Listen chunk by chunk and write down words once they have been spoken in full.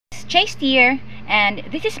Chase here, and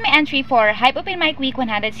this is my entry for HIVE Open Mic Week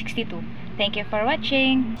 162. Thank you for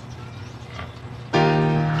watching.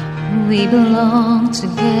 We belong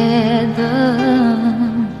together,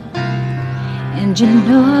 and you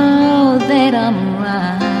know that I'm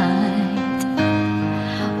right.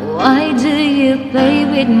 Why do you play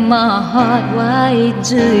with my heart? Why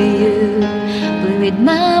do you play with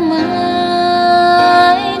my mind?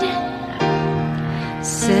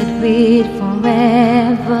 Said we'd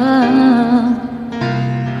forever,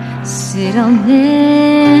 said I'll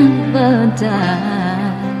never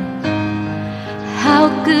die.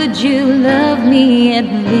 How could you love me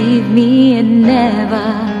and leave me and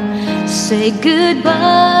never say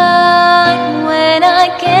goodbye? When I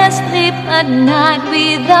can't sleep at night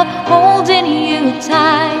without holding you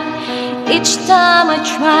tight, each time I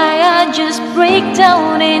try I just break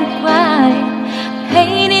down and cry.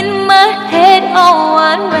 Pain in my head, oh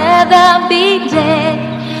I'd rather be dead,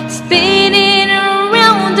 spinning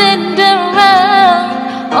around and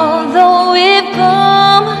around. Although we've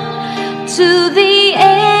come to the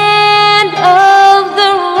end of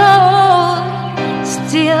the road,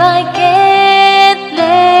 still I can't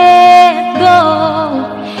let go.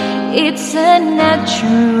 It's a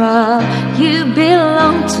natural, you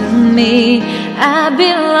belong to me, I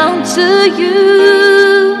belong to you.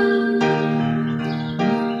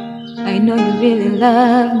 I know you really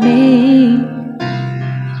love me,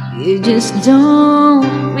 you just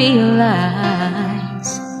don't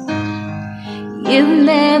realize. You've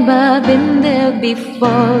never been there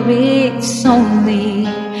before, it's only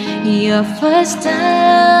your first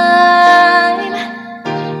time.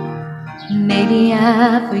 Maybe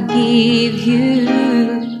I forgive you,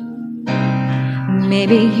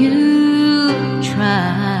 maybe you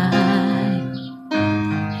try.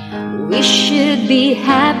 We should be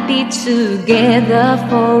happy together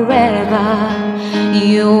forever,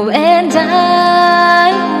 you and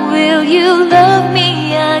I. Will you love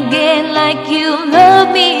me again like you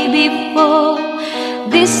loved me before?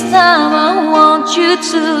 This time I want you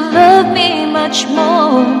to love me much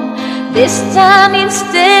more. This time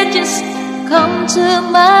instead just come to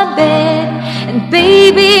my bed, and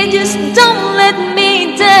baby just don't let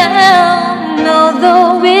me down.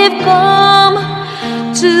 Although we've come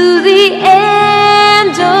to the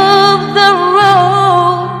end of the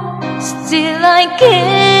road, still I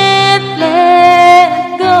can't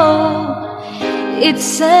let go.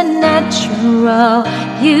 It's a natural,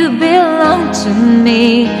 you belong to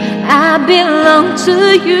me, I belong to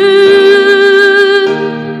you.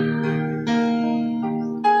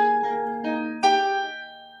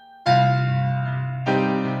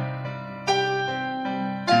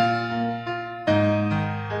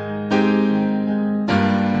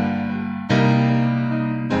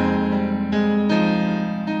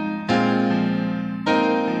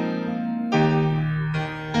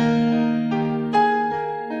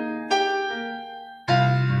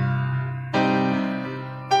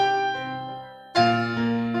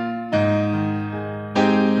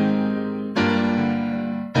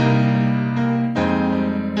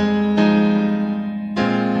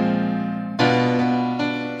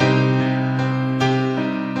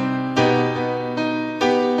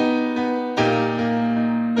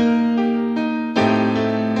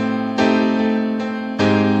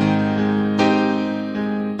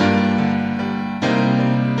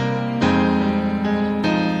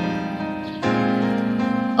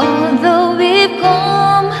 Although we've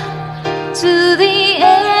come to the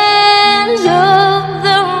end of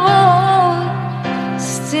the road,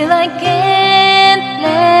 still I can't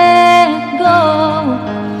let go.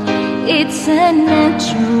 It's a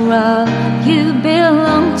natural, you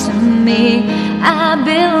belong to me, I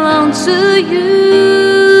belong to you.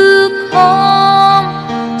 Come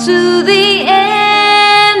to the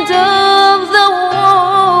end of the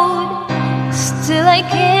road, still I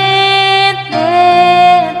can't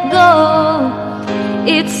let go.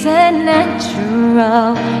 It's a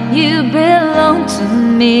natural, you belong to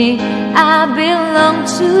me, I belong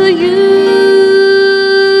to you.